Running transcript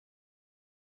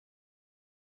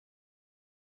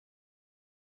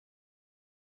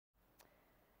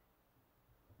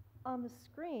On the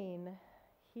screen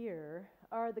here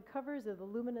are the covers of the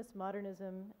Luminous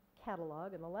Modernism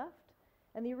catalog on the left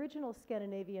and the original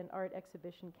Scandinavian art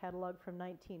exhibition catalog from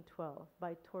 1912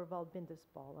 by Torvald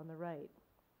Bindesbøll on the right.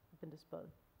 Bindesbøll.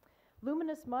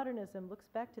 Luminous Modernism looks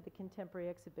back to the contemporary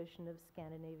exhibition of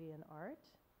Scandinavian art,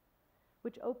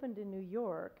 which opened in New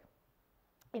York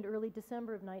in early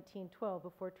December of 1912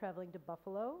 before traveling to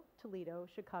Buffalo, Toledo,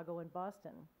 Chicago, and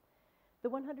Boston. The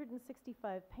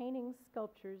 165 paintings,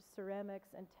 sculptures, ceramics,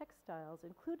 and textiles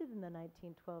included in the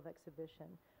 1912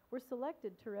 exhibition were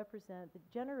selected to represent the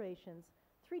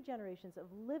three generations of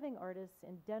living artists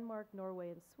in Denmark, Norway,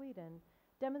 and Sweden,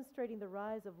 demonstrating the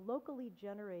rise of locally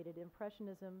generated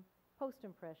Impressionism,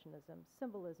 Post-Impressionism,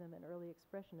 Symbolism, and early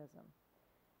Expressionism.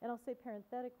 And I'll say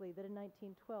parenthetically that in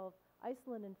 1912,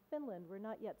 Iceland and Finland were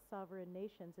not yet sovereign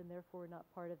nations and therefore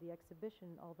not part of the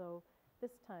exhibition, although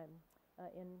this time,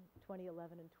 in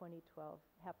 2011 and 2012,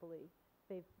 happily,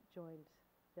 they've joined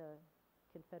the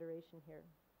Confederation here.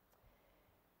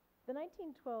 The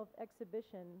 1912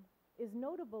 exhibition is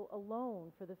notable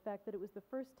alone for the fact that it was the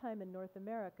first time in North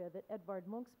America that Edvard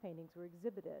Munch's paintings were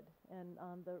exhibited. And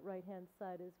on the right-hand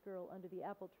side is Girl Under the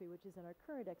Apple Tree, which is in our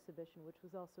current exhibition, which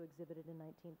was also exhibited in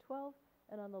 1912.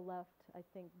 And on the left, I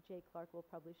think Jay Clark will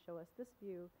probably show us this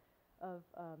view of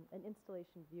an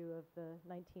installation view of the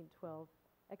 1912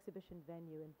 exhibition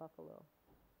venue in Buffalo.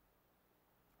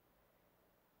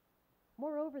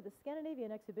 Moreover, the Scandinavian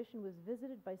exhibition was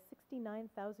visited by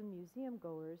 69,000 museum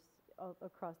goers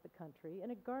across the country,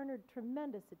 and it garnered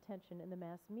tremendous attention in the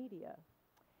mass media.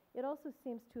 It also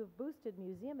seems to have boosted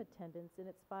museum attendance in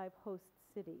its 5 host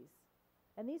cities.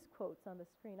 And these quotes on the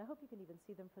screen, I hope you can even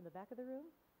see them from the back of the room.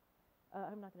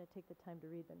 I'm not going to take the time to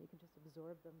read them. You can just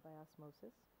absorb them by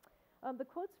osmosis. The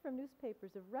quotes from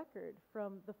newspapers of record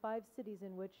from the 5 cities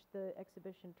in which the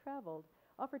exhibition traveled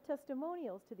offer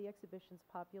testimonials to the exhibition's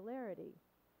popularity.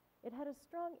 It had a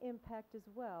strong impact as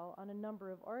well on a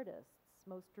number of artists,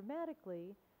 most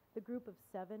dramatically the group of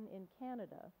 7 in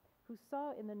Canada, who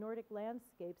saw in the Nordic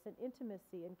landscapes an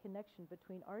intimacy and connection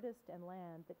between artist and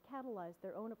land that catalyzed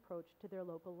their own approach to their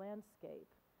local landscape.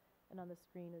 And on the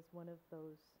screen is one of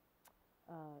those,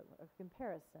 a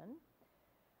comparison.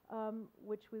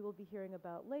 Which we will be hearing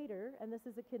about later, and this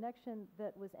is a connection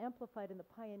that was amplified in the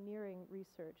pioneering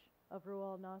research of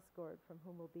Roald Nosgaard, from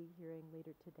whom we'll be hearing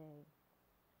later today.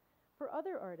 For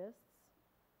other artists,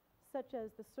 such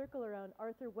as the circle around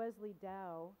Arthur Wesley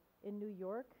Dow in New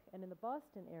York and in the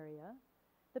Boston area,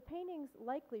 the paintings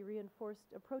likely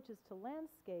reinforced approaches to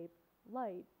landscape,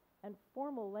 light, and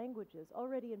formal languages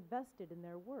already invested in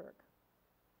their work.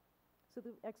 So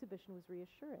the exhibition was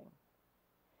reassuring.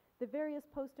 The various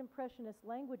post-impressionist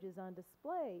languages on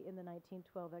display in the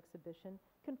 1912 exhibition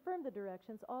confirmed the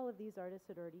directions all of these artists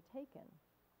had already taken.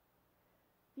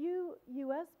 Few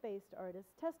US-based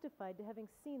artists testified to having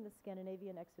seen the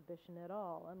Scandinavian exhibition at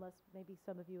all, unless maybe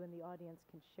some of you in the audience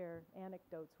can share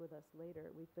anecdotes with us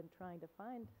later. We've been trying to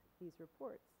find these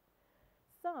reports.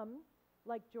 Some,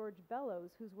 like George Bellows,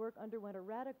 whose work underwent a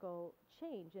radical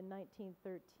change in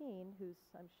 1913, who's,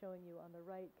 I'm showing you on the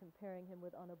right, comparing him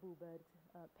with Anna Boberg's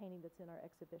painting that's in our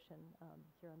exhibition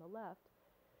here on the left.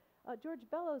 George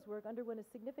Bellows' work underwent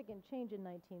a significant change in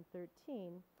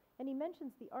 1913, and he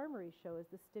mentions the Armory show as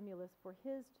the stimulus for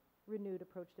his renewed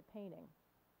approach to painting.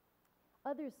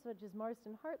 Others, such as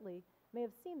Marston Hartley, may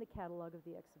have seen the catalog of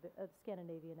the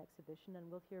Scandinavian exhibition, and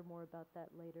we'll hear more about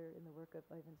that later in the work of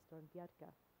Øyvind Storm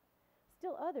Bjerke.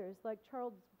 Still others, like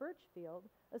Charles Birchfield,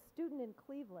 a student in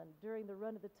Cleveland during the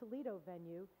run of the Toledo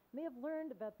venue, may have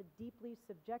learned about the deeply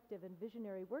subjective and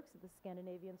visionary works of the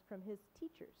Scandinavians from his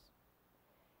teachers.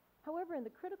 However, in the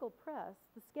critical press,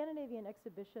 the Scandinavian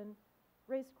exhibition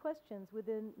raised questions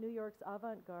within New York's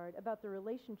avant-garde about the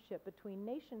relationship between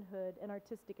nationhood and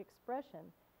artistic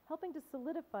expression, helping to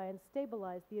solidify and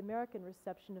stabilize the American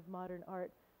reception of modern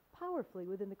art powerfully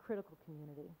within the critical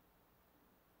community.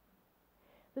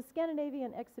 The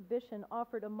Scandinavian exhibition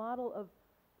offered a model of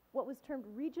what was termed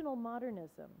regional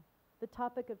modernism, the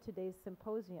topic of today's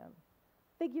symposium.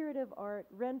 Figurative art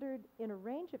rendered in a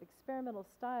range of experimental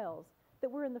styles that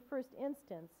were in the first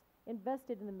instance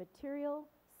invested in the material,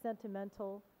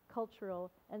 sentimental,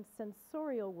 cultural, and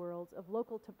sensorial worlds of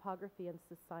local topography and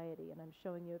society. And I'm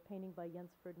showing you a painting by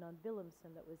Jens Ferdinand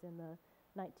Wilhelmsen that was in the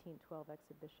 1912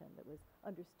 exhibition that was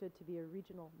understood to be a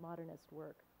regional modernist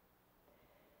work.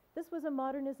 This was a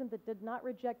modernism that did not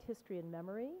reject history and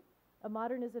memory, a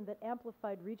modernism that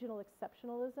amplified regional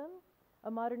exceptionalism, a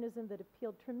modernism that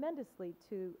appealed tremendously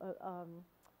to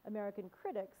American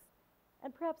critics,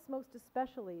 and perhaps most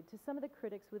especially to some of the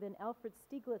critics within Alfred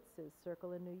Stieglitz's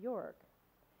circle in New York.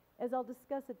 As I'll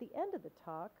discuss at the end of the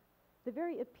talk, The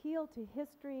very appeal to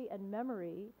history and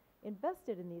memory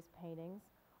invested in these paintings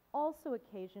also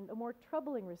occasioned a more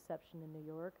troubling reception in New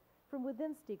York from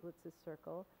within Stieglitz's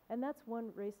circle, and that's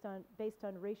one based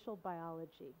on racial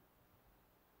biology.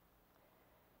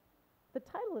 The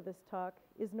title of this talk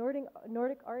is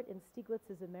Nordic Art in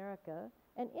Stieglitz's America,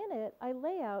 and in it I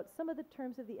lay out some of the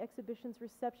terms of the exhibition's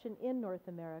reception in North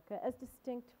America as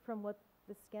distinct from what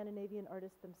the Scandinavian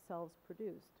artists themselves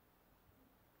produced.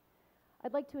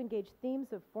 I'd like to engage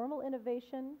themes of formal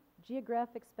innovation,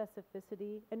 geographic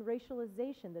specificity, and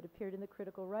racialization that appeared in the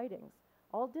critical writings,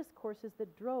 all discourses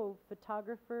that drove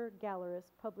photographer,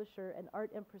 gallerist, publisher, and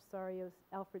art impresario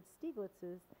Alfred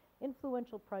Stieglitz's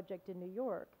influential project in New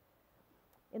York.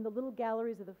 In the little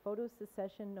galleries of the photo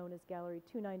succession known as Gallery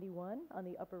 291 on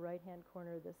the upper right-hand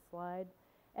corner of this slide,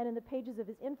 and in the pages of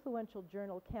his influential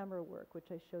journal Camera Work,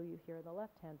 which I show you here in the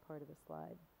left-hand part of the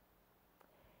slide.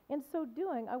 In so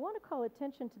doing, I want to call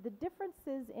attention to the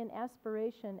differences in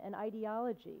aspiration and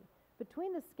ideology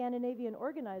between the Scandinavian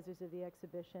organizers of the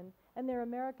exhibition and their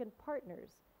American partners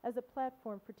as a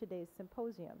platform for today's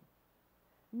symposium.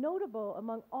 Notable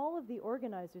among all of the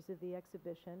organizers of the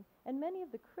exhibition and many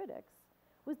of the critics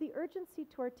was the urgency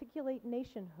to articulate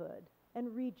nationhood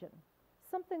and region,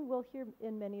 something we'll hear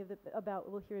in many of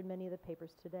the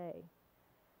papers today.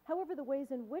 However, the ways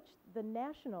in which the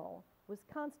national was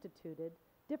constituted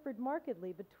differed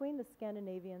markedly between the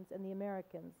Scandinavians and the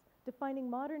Americans, defining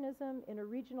modernism in a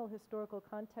regional historical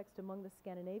context among the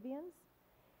Scandinavians,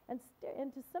 and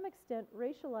to some extent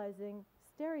racializing,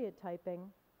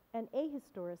 stereotyping, and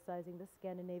ahistoricizing the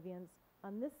Scandinavians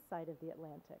on this side of the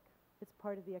Atlantic. It's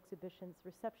part of the exhibition's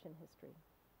reception history.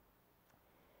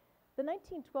 The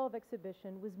 1912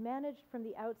 exhibition was managed from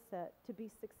the outset to be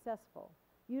successful,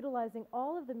 utilizing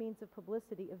all of the means of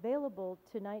publicity available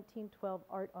to 1912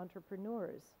 art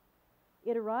entrepreneurs.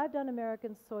 It arrived on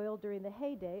American soil during the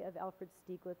heyday of Alfred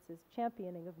Stieglitz's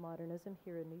championing of modernism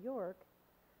here in New York.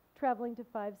 Traveling to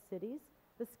 5 cities,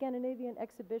 the Scandinavian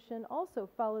exhibition also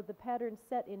followed the pattern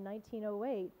set in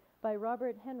 1908 by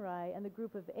Robert Henry and the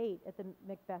group of 8 at the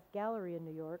Macbeth Gallery in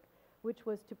New York, which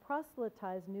was to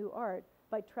proselytize new art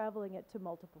by traveling it to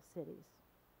multiple cities.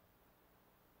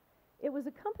 It was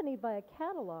accompanied by a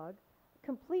catalog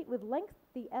complete with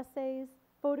lengthy essays,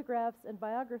 photographs, and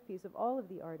biographies of all of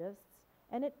the artists,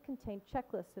 and it contained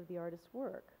checklists of the artist's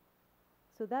work.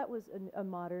 So that was a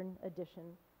modern addition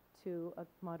to a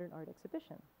modern art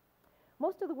exhibition.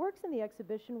 Most of the works in the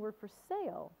exhibition were for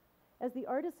sale, as the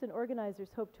artists and organizers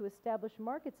hoped to establish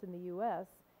markets in the U.S.,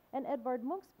 and Edvard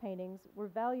Munch's paintings were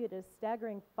valued as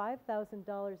staggering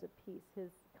 $5,000 a piece.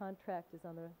 His contract is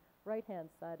on the right-hand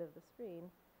side of the screen.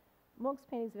 Munch's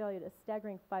paintings valued a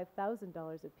staggering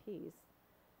 $5,000 a piece,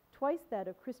 twice that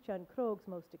of Christian Krog's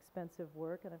most expensive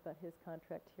work, and I've got his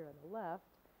contract here on the left,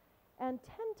 and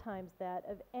 10 times that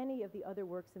of any of the other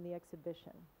works in the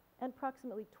exhibition, and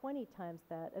approximately 20 times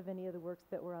that of any of the works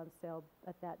that were on sale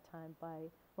at that time by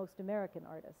most American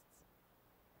artists.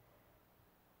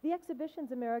 The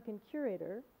exhibition's American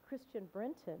curator, Christian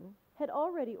Brinton, had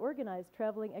already organized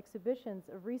traveling exhibitions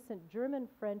of recent German,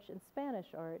 French, and Spanish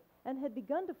art, and had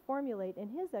begun to formulate in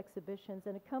his exhibitions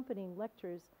and accompanying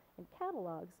lectures and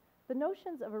catalogs the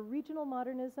notions of a regional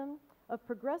modernism, of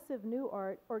progressive new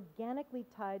art organically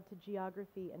tied to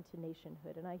geography and to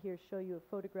nationhood. And I here show you a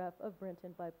photograph of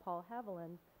Brinton by Paul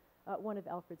Haviland, one of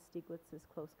Alfred Stieglitz's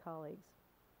close colleagues.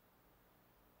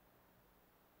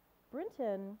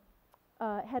 Brinton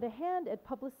had a hand at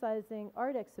publicizing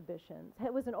art exhibitions,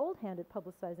 was an old hand at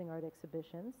publicizing art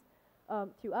exhibitions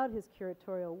throughout his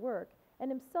curatorial work, and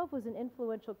himself was an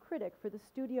influential critic for the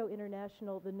Studio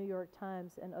International, the New York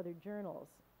Times, and other journals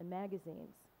and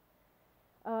magazines,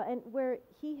 and where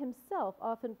he himself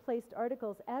often placed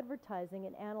articles advertising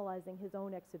and analyzing his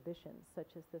own exhibitions, such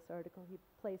as this article he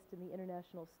placed in the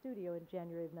International Studio in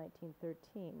January of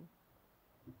 1913.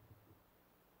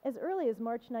 As early as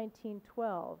March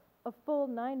 1912, a full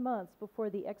 9 months before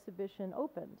the exhibition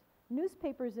opened,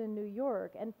 newspapers in New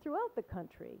York and throughout the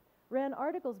country ran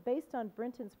articles based on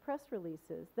Brinton's press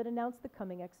releases that announced the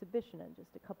coming exhibition, and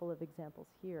just a couple of examples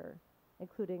here,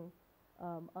 including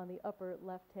on the upper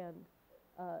left-hand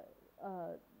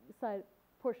side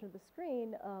portion of the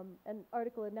screen, an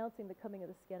article announcing the coming of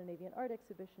the Scandinavian Art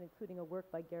Exhibition, including a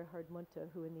work by Gerhard Munthe,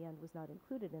 who in the end was not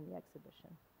included in the exhibition.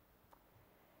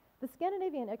 The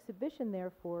Scandinavian exhibition,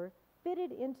 therefore,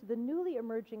 fitted into the newly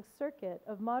emerging circuit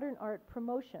of modern art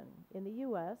promotion in the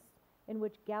U.S., in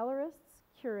which gallerists,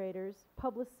 curators,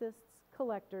 publicists,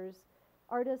 collectors,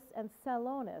 artists, and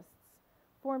salonists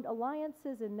formed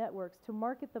alliances and networks to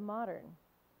market the modern.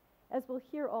 As we'll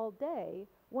hear all day,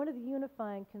 one of the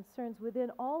unifying concerns within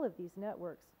all of these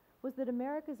networks was that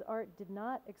America's art did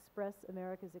not express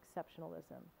America's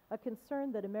exceptionalism, a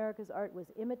concern that America's art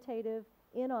was imitative,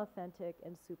 inauthentic,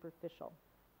 and superficial.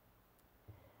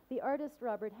 The artist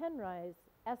Robert Henry's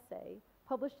essay,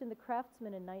 published in The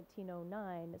Craftsman in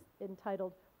 1909,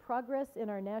 entitled "Progress in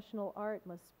Our National Art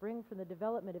Must Spring from the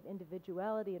Development of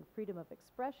Individuality and Freedom of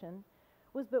Expression,"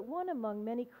 was but one among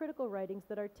many critical writings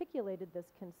that articulated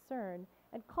this concern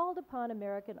and called upon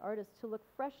American artists to look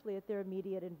freshly at their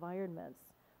immediate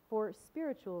environments for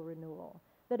spiritual renewal,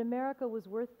 that America was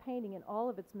worth painting in all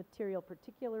of its material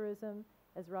particularism,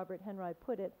 as Robert Henry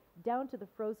put it, down to the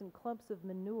frozen clumps of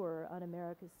manure on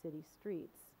America's city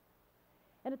streets.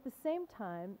 And at the same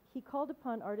time, he called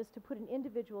upon artists to put an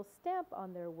individual stamp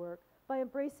on their work by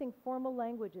embracing formal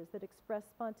languages that express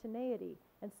spontaneity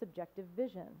and subjective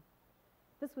vision.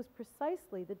 This was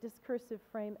precisely the discursive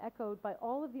frame echoed by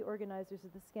all of the organizers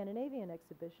of the Scandinavian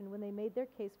exhibition when they made their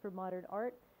case for modern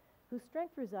art, whose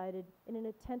strength resided in an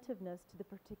attentiveness to the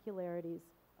particularities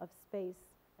of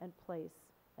space and place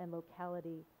and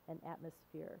locality and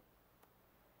atmosphere.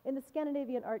 In the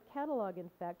Scandinavian art catalog, in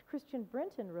fact, Christian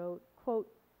Brinton wrote,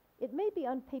 quote, "It may be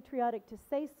unpatriotic to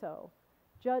say so,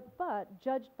 but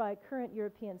judged by current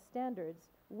European standards,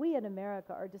 we in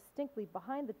America are distinctly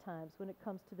behind the times when it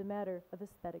comes to the matter of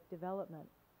aesthetic development."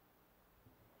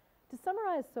 To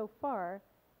summarize so far,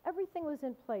 everything was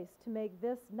in place to make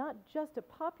this not just a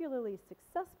popularly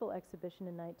successful exhibition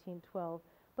in 1912,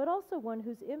 but also one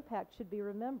whose impact should be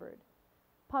remembered.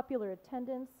 Popular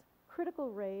attendance,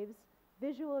 critical raves,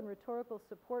 visual and rhetorical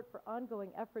support for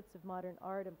ongoing efforts of modern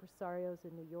art impresarios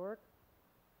in New York,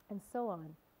 and so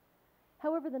on.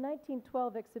 However, the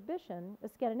 1912 exhibition, a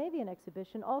Scandinavian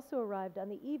exhibition, also arrived on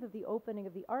the eve of the opening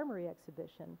of the Armory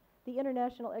exhibition, the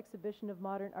International Exhibition of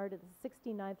Modern Art at the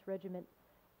 69th Regiment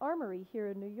Armory here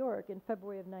in New York in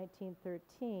February of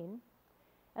 1913,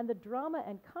 and the drama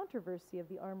and controversy of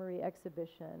the Armory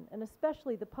exhibition, and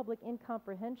especially the public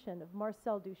incomprehension of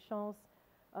Marcel Duchamp's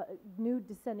nude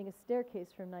descending a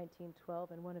staircase from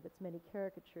 1912 and one of its many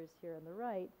caricatures here on the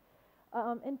right,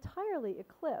 entirely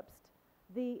eclipsed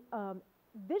the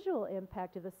visual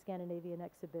impact of the Scandinavian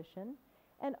exhibition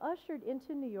and ushered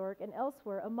into New York and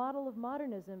elsewhere a model of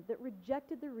modernism that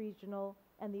rejected the regional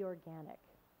and the organic.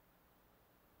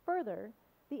 Further,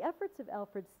 the efforts of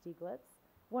Alfred Stieglitz,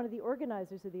 one of the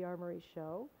organizers of the Armory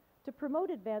show, to promote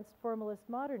advanced formalist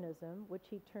modernism, which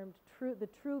he termed the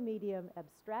true medium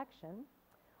abstraction,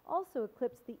 also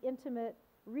eclipsed the intimate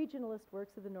regionalist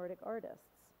works of the Nordic artists.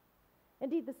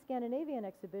 Indeed, the Scandinavian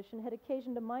exhibition had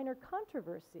occasioned a minor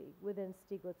controversy within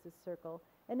Stieglitz's circle,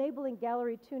 enabling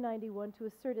Gallery 291 to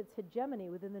assert its hegemony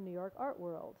within the New York art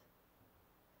world.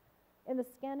 In the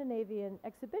Scandinavian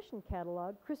exhibition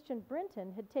catalog, Christian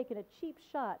Brinton had taken a cheap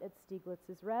shot at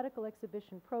Stieglitz's radical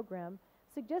exhibition program,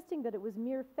 suggesting that it was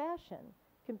mere fashion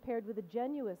compared with the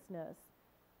genuineness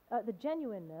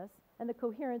and the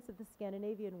coherence of the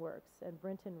Scandinavian works. And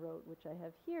Brinton wrote, which I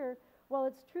have here, "While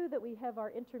it's true that we have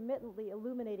our intermittently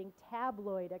illuminating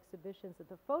tabloid exhibitions at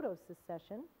the photo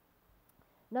secession,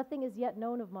 nothing is yet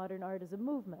known of modern art as a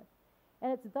movement,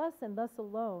 and it's thus and thus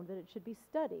alone that it should be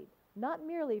studied, not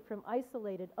merely from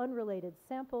isolated, unrelated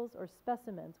samples or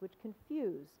specimens which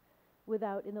confuse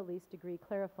without in the least degree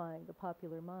clarifying the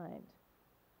popular mind."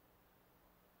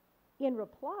 In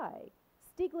reply,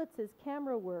 Stieglitz's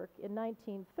camera work in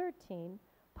 1913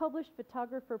 published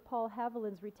photographer Paul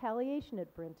Haviland's Retaliation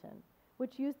at Brinton,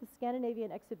 which used the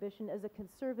Scandinavian exhibition as a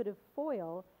conservative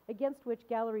foil against which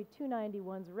Gallery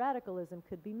 291's radicalism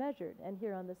could be measured. And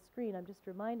here on the screen, I'm just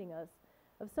reminding us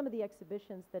of some of the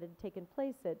exhibitions that had taken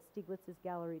place at Stieglitz's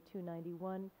Gallery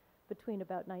 291 between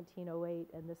about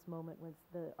 1908 and this moment when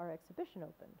our exhibition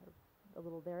opened, or a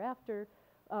little thereafter.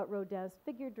 Rodin's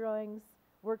figure drawings,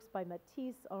 works by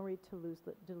Matisse, Henri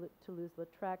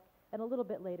Toulouse-Lautrec, and a little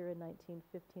bit later in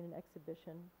 1915, an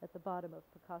exhibition at the bottom of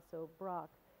Picasso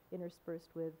Braque,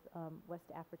 interspersed with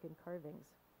West African carvings.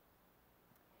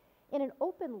 In an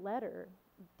open letter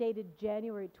dated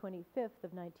January 25th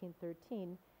of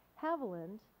 1913,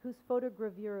 Haviland, whose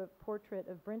photogravure portrait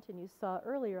of Brinton you saw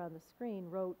earlier on the screen,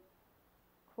 wrote,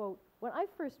 quote, "When I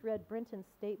first read Brinton's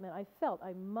statement, I felt,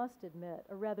 I must admit,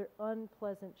 a rather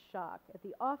unpleasant shock at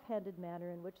the offhanded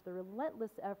manner in which the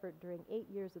relentless effort during 8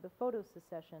 years of the photo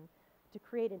secession to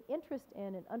create an interest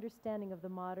in and understanding of the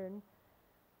modern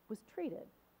was treated.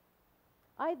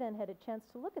 I then had a chance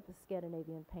to look at the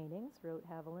Scandinavian paintings," wrote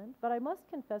Haviland, "but I must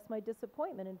confess my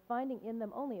disappointment in finding in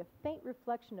them only a faint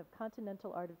reflection of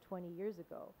continental art of 20 years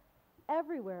ago.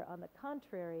 Everywhere, on the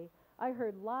contrary, I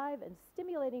heard live and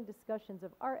stimulating discussions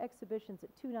of art exhibitions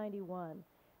at 291,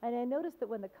 and I noticed that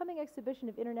when the coming exhibition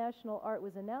of international art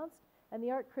was announced, and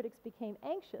the art critics became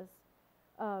anxious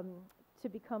to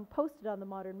become posted on the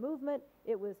modern movement,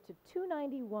 it was to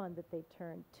 291 that they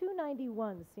turned.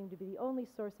 291 seemed to be the only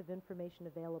source of information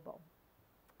available.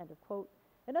 End of quote.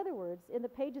 In other words, in the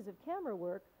pages of camera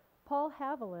work, Paul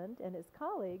Haviland and his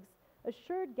colleagues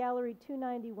assured Gallery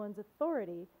 291's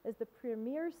authority as the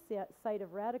premier site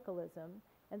of radicalism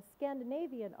and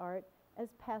Scandinavian art as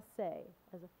passé,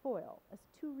 as a foil, as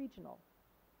too regional.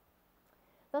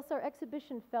 Thus, our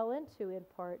exhibition fell into, in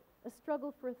part, a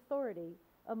struggle for authority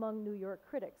among New York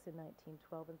critics in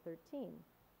 1912 and 13.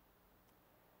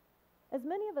 As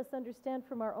many of us understand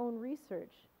from our own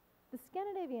research, the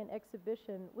Scandinavian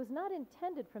exhibition was not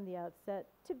intended from the outset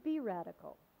to be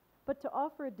radical, but to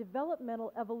offer a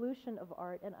developmental evolution of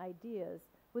art and ideas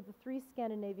within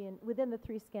the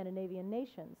three Scandinavian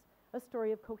nations, a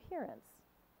story of coherence.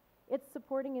 Its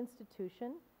supporting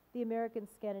institution, the American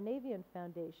Scandinavian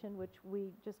Foundation, which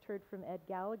we just heard from Ed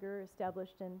Gallagher,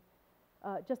 established in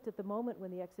just at the moment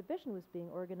when the exhibition was being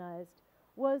organized,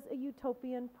 was a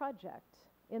utopian project.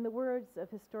 In the words of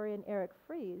historian Eric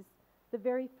Fries, the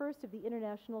very first of the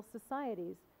international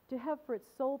societies to have for its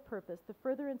sole purpose the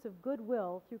furtherance of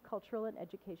goodwill through cultural and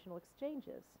educational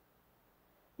exchanges.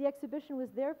 The exhibition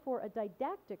was therefore a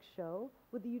didactic show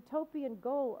with the utopian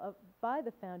goal by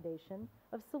the foundation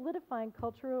of solidifying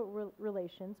cultural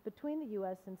relations between the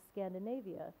U.S. and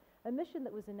Scandinavia, a mission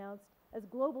that was announced as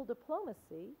global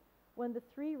diplomacy when the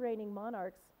three reigning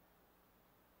monarchs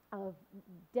of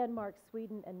Denmark,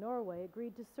 Sweden, and Norway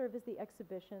agreed to serve as the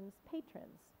exhibition's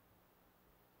patrons,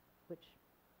 which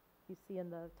you see in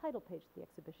the title page of the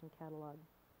exhibition catalog.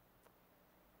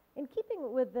 In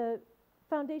keeping with the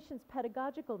Foundation's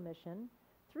pedagogical mission,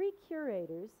 3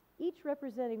 curators, each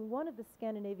representing one of the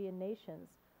Scandinavian nations,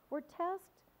 were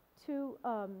tasked two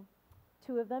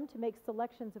of them to make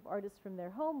selections of artists from their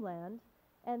homeland,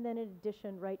 and then in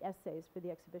addition write essays for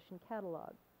the exhibition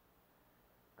catalog.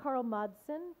 Carl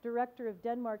Madsen, director of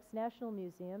Denmark's National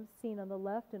Museum, seen on the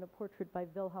left in a portrait by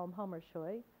Wilhelm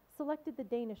Hammershøi, selected the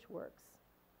Danish works.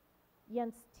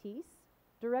 Jens Thies,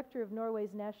 director of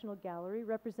Norway's National Gallery,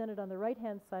 represented on the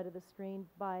right-hand side of the screen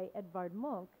by Edvard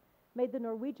Munch, made the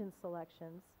Norwegian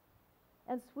selections,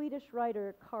 and Swedish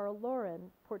writer Carl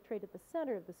Loren, portrayed at the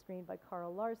center of the screen by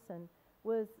Carl Larsson,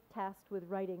 was tasked with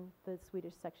writing the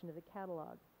Swedish section of the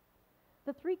catalog.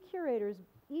 The 3 curators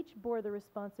each bore the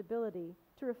responsibility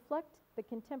to reflect the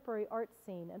contemporary art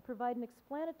scene and provide an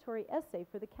explanatory essay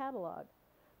for the catalog,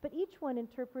 but each one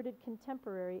interpreted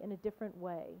contemporary in a different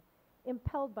way,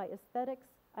 impelled by aesthetics,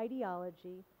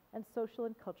 ideology, and social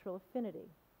and cultural affinity.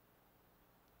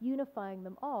 Unifying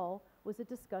them all was a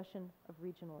discussion of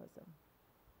regionalism.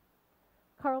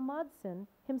 Carl Madsen,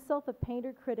 himself a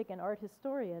painter, critic, and art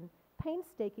historian,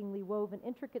 painstakingly wove an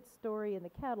intricate story in the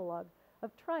catalog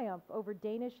of triumph over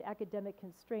Danish academic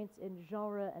constraints in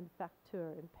genre and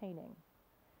facture in painting.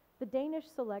 The Danish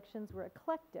selections were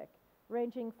eclectic,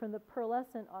 ranging from the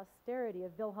pearlescent austerity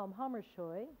of Wilhelm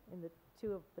Hammershøi, in the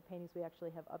 2 of the paintings we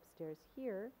actually have upstairs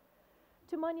here,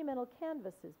 to monumental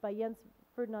canvases by Jens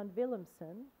Ferdinand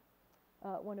Wilhelmsen,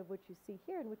 one of which you see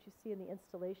here and which you see in the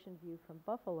installation view from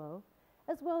Buffalo,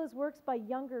 as well as works by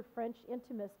younger French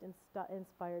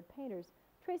intimist-inspired painters,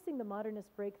 tracing the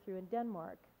modernist breakthrough in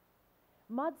Denmark.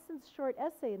 Madsen's short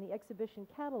essay in the exhibition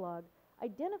catalog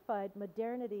identified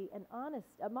modesty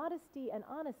and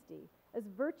honesty as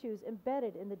virtues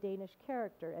embedded in the Danish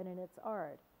character and in its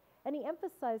art, and he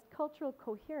emphasized cultural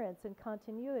coherence and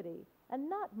continuity, and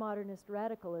not modernist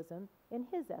radicalism, in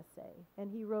his essay. And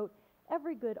he wrote,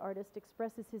 "Every good artist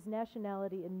expresses his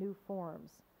nationality in new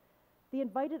forms. The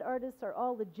invited artists are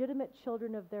all legitimate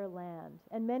children of their land,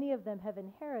 and many of them have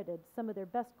inherited some of their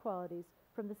best qualities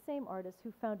from the same artists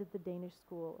who founded the Danish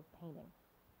school of painting."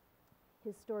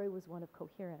 His story was one of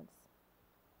coherence.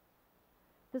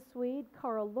 The Swede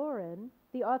Carl Loren,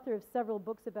 the author of several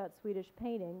books about Swedish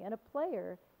painting and a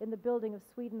player in the building of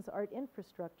Sweden's art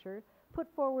infrastructure, put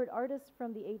forward artists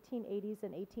from the 1880s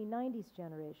and 1890s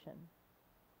generation.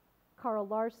 Carl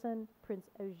Larsson, Prince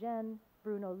Eugen,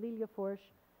 Bruno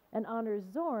Liljefors, and Anders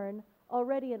Zorn,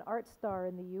 already an art star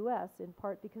in the U.S., in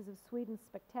part because of Sweden's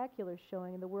spectacular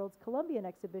showing in the World's Columbian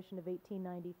Exhibition of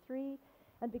 1893,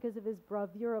 and because of his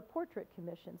bravura portrait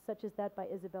commission, such as that by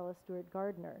Isabella Stewart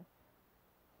Gardner.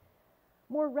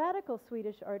 More radical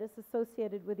Swedish artists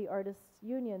associated with the Artists'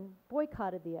 Union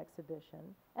boycotted the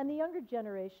exhibition, and the younger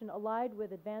generation allied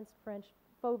with advanced French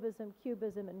Fauvism,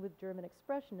 Cubism, and with German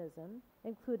Expressionism,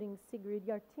 including Sigrid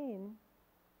Yartin,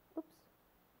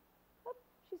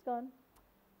 she's gone,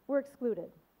 were excluded.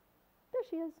 There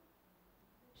she is.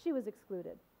 She was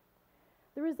excluded.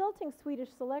 The resulting Swedish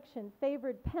selection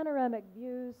favored panoramic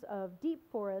views of deep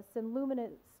forests and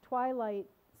luminous twilight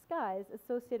skies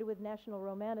associated with national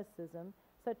romanticism,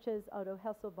 such as Otto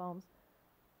Hesselbaum's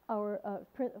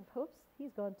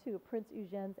he's gone too, Prince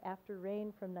Eugene's After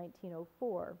Rain from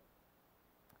 1904.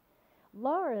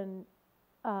 Lauren,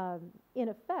 in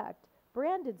effect,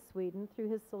 branded Sweden through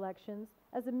his selections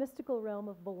as a mystical realm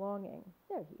of belonging.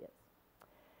 There he is.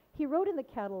 He wrote in the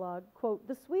catalog, quote,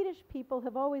 "The Swedish people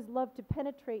have always loved to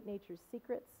penetrate nature's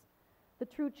secrets, the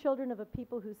true children of a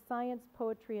people whose science,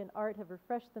 poetry, and art have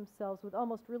refreshed themselves with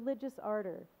almost religious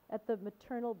ardor at the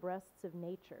maternal breasts of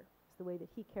nature." It's the way that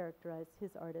he characterized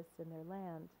his artists in their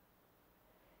land.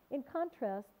 In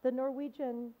contrast, the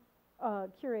Norwegian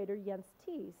curator Jens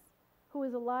Thies, who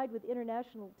was allied with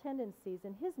international tendencies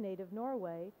in his native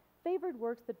Norway, favored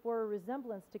works that bore a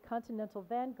resemblance to continental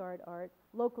vanguard art,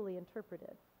 locally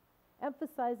interpreted,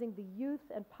 emphasizing the youth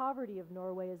and poverty of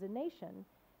Norway as a nation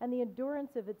and the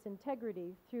endurance of its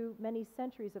integrity through many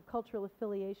centuries of cultural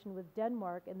affiliation with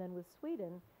Denmark and then with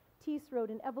Sweden. Thies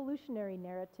wrote an evolutionary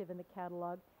narrative in the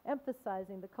catalog,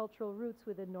 emphasizing the cultural roots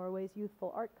within Norway's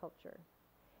youthful art culture.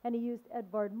 And he used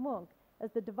Edvard Munch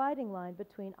as the dividing line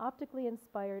between optically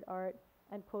inspired art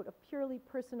and, quote, "a purely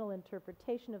personal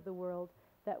interpretation of the world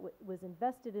that was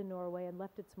invested in Norway and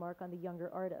left its mark on the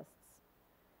younger artists."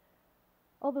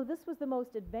 Although this was the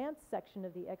most advanced section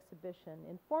of the exhibition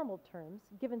in formal terms,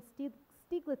 given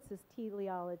Stieglitz's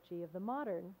teleology of the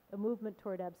modern, a movement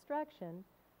toward abstraction,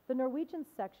 the Norwegian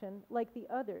section, like the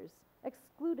others,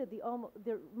 excluded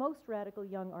the most radical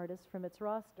young artists from its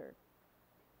roster.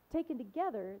 Taken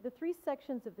together, the three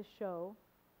sections of the show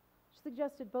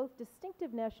suggested both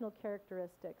distinctive national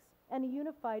characteristics and a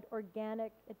unified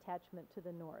organic attachment to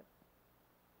the North.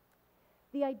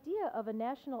 The idea of a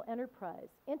national enterprise,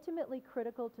 intimately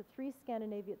critical to the three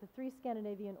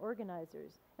Scandinavian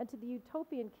organizers and to the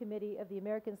Utopian Committee of the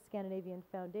American Scandinavian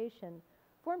Foundation,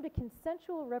 formed a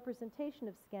consensual representation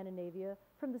of Scandinavia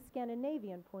from the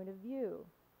Scandinavian point of view.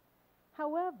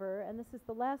 However, and this is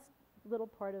the last little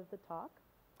part of the talk,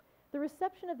 the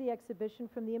reception of the exhibition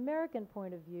from the American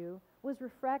point of view was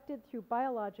refracted through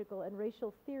biological and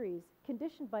racial theories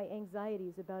conditioned by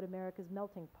anxieties about America's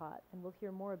melting pot, and we'll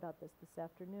hear more about this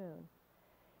afternoon.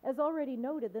 As already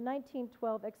noted, the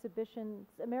 1912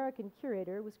 exhibition's American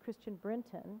curator was Christian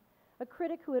Brinton, a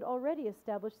critic who had already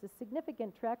established a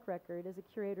significant track record as a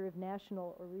curator of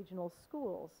national or regional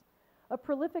schools. A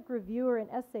prolific reviewer and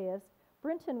essayist,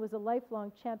 Brinton was a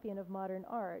lifelong champion of modern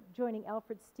art, joining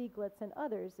Alfred Stieglitz and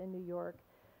others in New York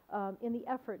in the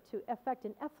effort to effect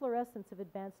an efflorescence of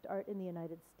advanced art in the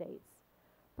United States.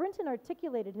 Brinton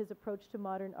articulated his approach to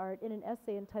modern art in an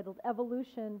essay entitled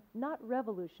Evolution, Not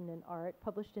Revolution in Art,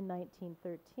 published in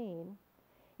 1913,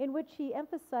 in which he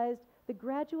emphasized the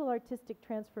gradual artistic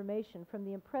transformation from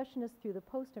the Impressionists through the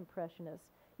Post-Impressionists,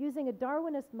 using a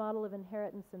Darwinist model of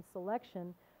inheritance and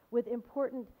selection with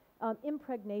important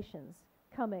impregnations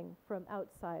coming from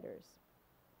outsiders.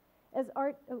 As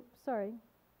art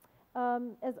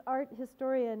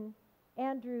historian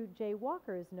Andrew J.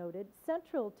 Walker has noted,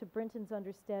 central to Brinton's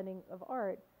understanding of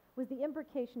art was the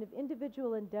imbrication of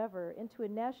individual endeavor into a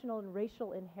national and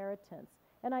racial inheritance,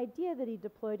 an idea that he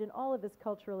deployed in all of his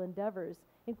cultural endeavors,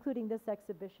 including this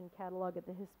exhibition catalog at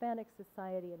the Hispanic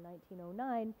Society in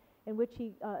 1909, in which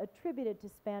he attributed to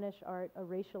Spanish art a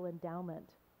racial endowment.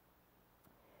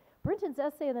 Brinton's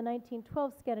essay in the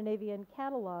 1912 Scandinavian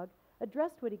catalog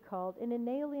addressed what he called an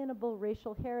inalienable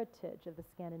racial heritage of the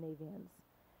Scandinavians,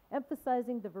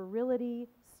 emphasizing the virility,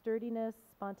 sturdiness,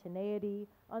 spontaneity,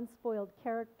 unspoiled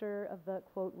character of the,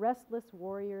 quote, restless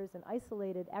warriors and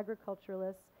isolated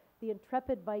agriculturalists, the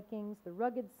intrepid Vikings, the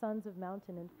rugged sons of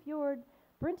mountain and fjord.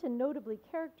 Brinton notably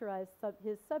characterized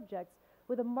his subjects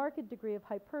with a marked degree of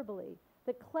hyperbole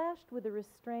that clashed with the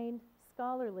restrained,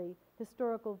 scholarly,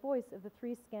 historical voice of the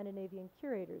three Scandinavian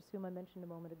curators whom I mentioned a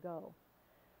moment ago.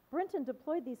 Brinton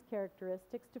deployed these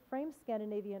characteristics to frame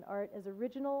Scandinavian art as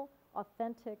original,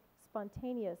 authentic,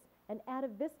 spontaneous, and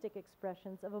atavistic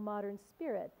expressions of a modern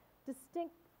spirit,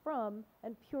 distinct from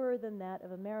and purer than that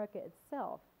of America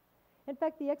itself. In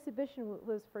fact, the exhibition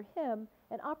was for him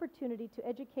an opportunity to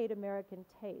educate American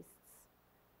tastes,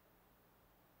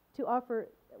 to offer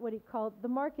what he called the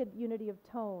marked unity of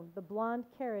tone, the blonde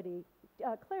clarity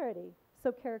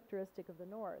so characteristic of the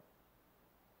North.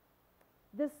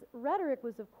 This rhetoric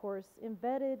was, of course,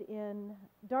 embedded in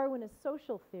Darwinist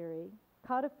social theory,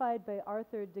 codified by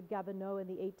Arthur de Gabineau in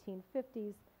the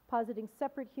 1850s, positing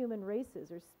separate human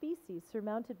races or species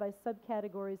surmounted by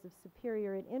subcategories of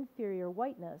superior and inferior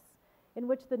whiteness, in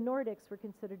which the Nordics were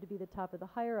considered to be the top of the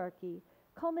hierarchy,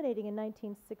 culminating in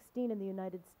 1916 in the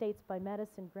United States by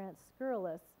Madison Grant's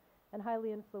scurrilous and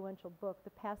highly influential book,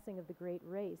 The Passing of the Great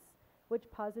Race,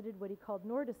 which posited what he called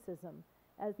Nordicism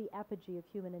as the apogee of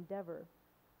human endeavor.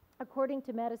 According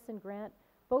to Madison Grant,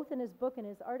 both in his book and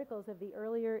his articles of the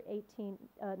earlier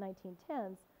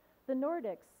 1910s, the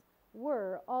Nordics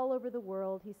were, all over the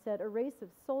world, he said, a race of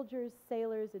soldiers,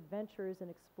 sailors, adventurers, and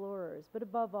explorers, but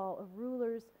above all, of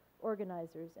rulers,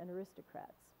 organizers, and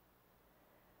aristocrats.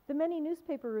 The many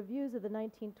newspaper reviews of the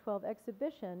 1912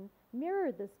 exhibition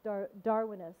mirrored this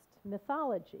Darwinist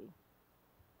mythology.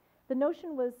 The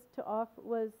notion was to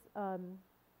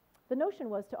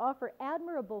offer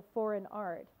admirable foreign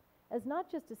art as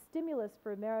not just a stimulus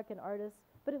for American artists,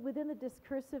 but within the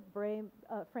discursive frame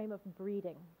of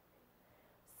breeding.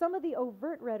 Some of the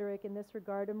overt rhetoric in this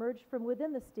regard emerged from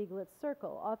within the Stieglitz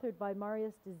circle, authored by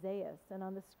Marius Desaeus, and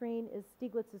on the screen is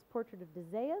Stieglitz's portrait of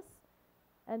Desaeus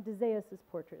and Desaeus's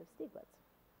portrait of Stieglitz.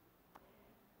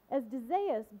 As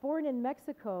Desaeus, born in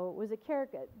Mexico,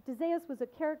 Desaeus was a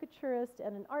caricaturist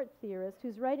and an art theorist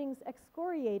whose writings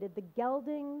excoriated the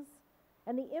geldings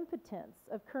and the impotence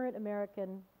of current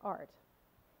American art,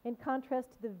 in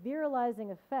contrast to the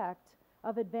virilizing effect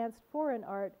of advanced foreign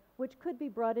art, which could be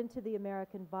brought into the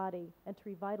American body and to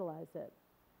revitalize it.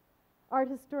 Art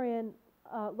historian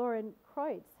Lauren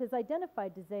Kreutz has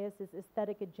identified Desaeus's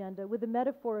aesthetic agenda with the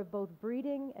metaphor of both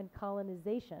breeding and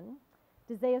colonization.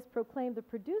 Desaeus proclaimed that the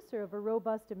producer of a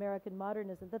robust American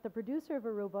modernism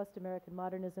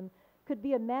could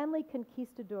be a manly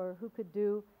conquistador who could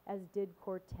do as did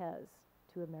Cortez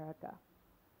to America.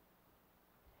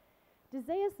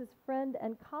 Desaeus's friend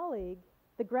and colleague,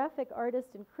 the graphic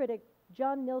artist and critic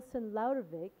John Nilsson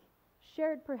Laudervik,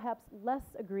 shared perhaps less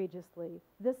egregiously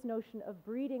this notion of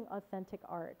breeding authentic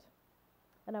art.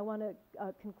 And I want to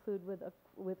conclude with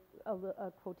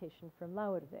a quotation from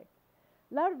Laudervik.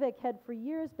 Laudervik had for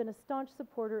years been a staunch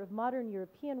supporter of modern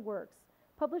European works,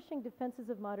 publishing defenses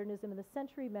of modernism in the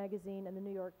Century magazine and the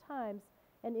New York Times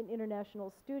and in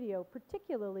International Studio,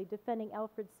 particularly defending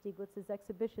Alfred Stieglitz's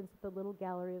exhibitions at the Little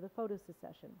Gallery of the Photo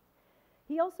Secession.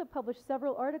 He also published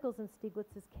several articles in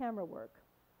Stieglitz's camera work.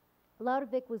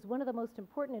 Laudervik was one of the most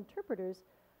important interpreters,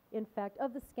 in fact,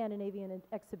 of the Scandinavian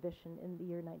exhibition in the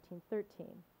year 1913.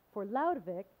 For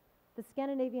Laudervik, the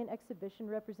Scandinavian exhibition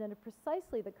represented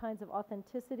precisely the kinds of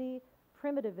authenticity,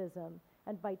 primitivism,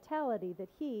 and vitality that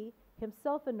he,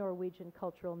 himself a Norwegian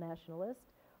cultural nationalist,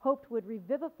 hoped would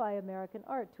revivify American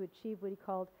art to achieve what he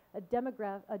called a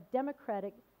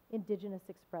democratic indigenous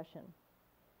expression.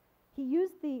 He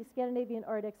used the Scandinavian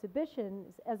art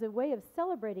exhibitions as a way of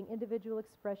celebrating individual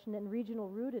expression and regional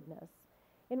rootedness.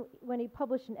 When he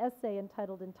published an essay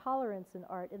entitled Intolerance in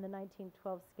Art in the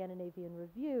 1912 Scandinavian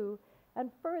Review, and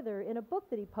further in a book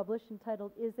that he published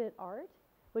entitled Is It Art?,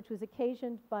 which was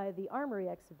occasioned by the Armory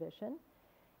exhibition,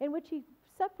 in which he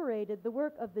separated the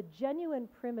work of the genuine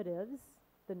primitives,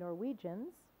 the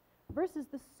Norwegians, versus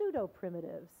the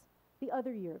pseudo-primitives, the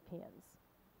other Europeans.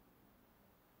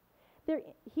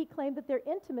 He claimed that their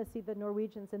intimacy, the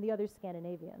Norwegians and the other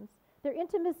Scandinavians, their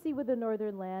intimacy with the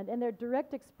northern land and their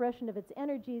direct expression of its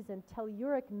energies and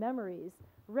telluric memories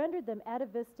rendered them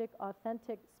atavistic,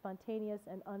 authentic, spontaneous,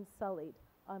 and unsullied,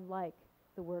 unlike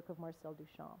the work of Marcel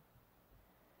Duchamp.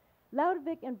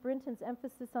 Laudervik and Brinton's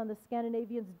emphasis on the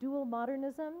Scandinavians' dual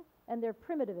modernism and their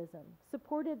primitivism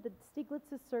supported the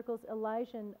Stieglitz's circle's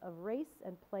elision of race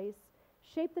and place,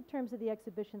 shaped the terms of the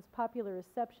exhibition's popular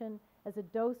reception as a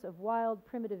dose of wild,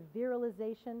 primitive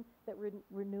virilization that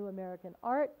renew American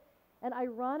art, and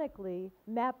ironically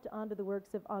mapped onto the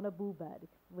works of Anna Boberg,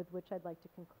 with which I'd like to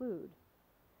conclude.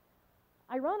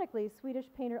 Ironically, Swedish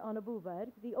painter Anna Boberg,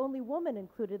 the only woman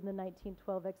included in the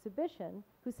 1912 exhibition,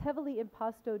 whose heavily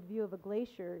impastoed view of a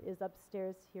glacier is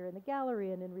upstairs here in the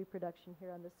gallery and in reproduction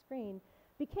here on the screen,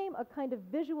 became a kind of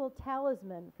visual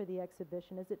talisman for the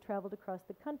exhibition as it traveled across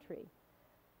the country.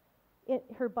 In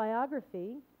her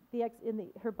biography in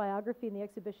the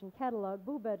exhibition catalog,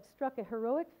 Boberg struck a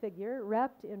heroic figure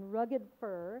wrapped in rugged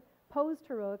fur, posed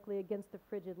heroically against the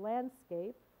frigid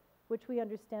landscape, which we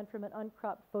understand from an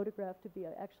uncropped photograph to be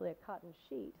actually a cotton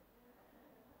sheet.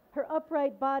 Her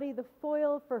upright body, the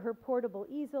foil for her portable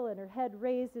easel, and her head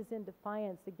raised as in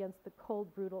defiance against the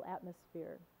cold, brutal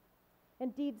atmosphere.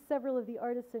 Indeed, several of the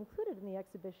artists included in the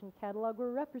exhibition catalog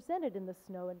were represented in the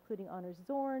snow, including Anders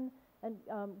Zorn and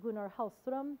Gunnar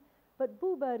Hallström, but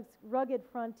Boberg's rugged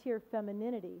frontier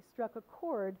femininity struck a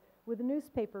chord with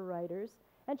newspaper writers,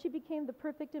 and she became the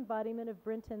perfect embodiment of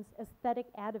Brinton's aesthetic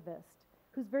atavist,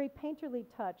 whose very painterly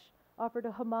touch offered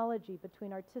a homology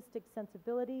between artistic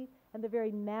sensibility and the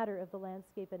very matter of the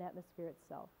landscape and atmosphere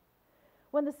itself.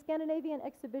 When the Scandinavian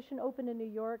exhibition opened in New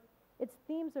York, its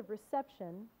themes of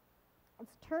reception,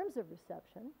 its terms of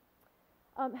reception,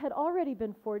 had already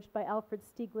been forged by Alfred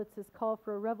Stieglitz's call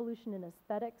for a revolution in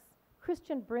aesthetics,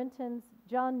 Christian Brinton's,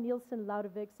 John Nielsen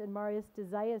Laudovic's, and Marius de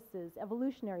Zayas's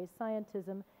evolutionary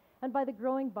scientism, and by the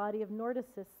growing body of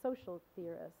Nordicist social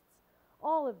theorists.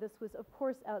 All of this was, of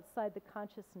course, outside the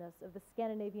consciousness of the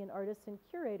Scandinavian artists and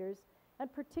curators,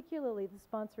 and particularly the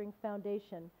sponsoring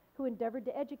foundation, who endeavored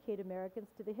to educate Americans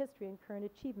to the history and current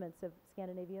achievements of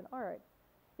Scandinavian art.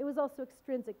 It was also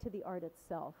extrinsic to the art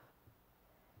itself.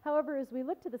 However, as we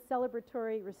look to the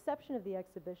celebratory reception of the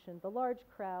exhibition, the large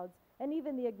crowds, and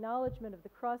even the acknowledgement of the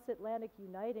cross-Atlantic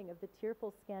uniting of the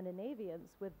tearful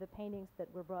Scandinavians with the paintings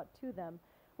that were brought to them,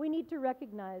 we need to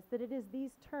recognize that it is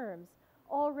these terms,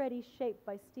 already shaped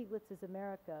by Stieglitz's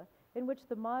America, in which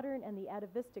the modern and the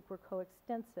atavistic were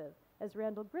coextensive, as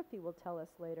Randall Griffey will tell us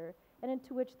later, and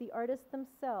into which the artists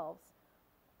themselves,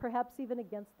 perhaps even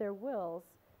against their wills,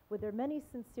 with their many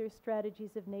sincere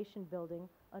strategies of nation building,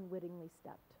 unwittingly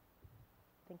stepped.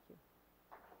 Thank you.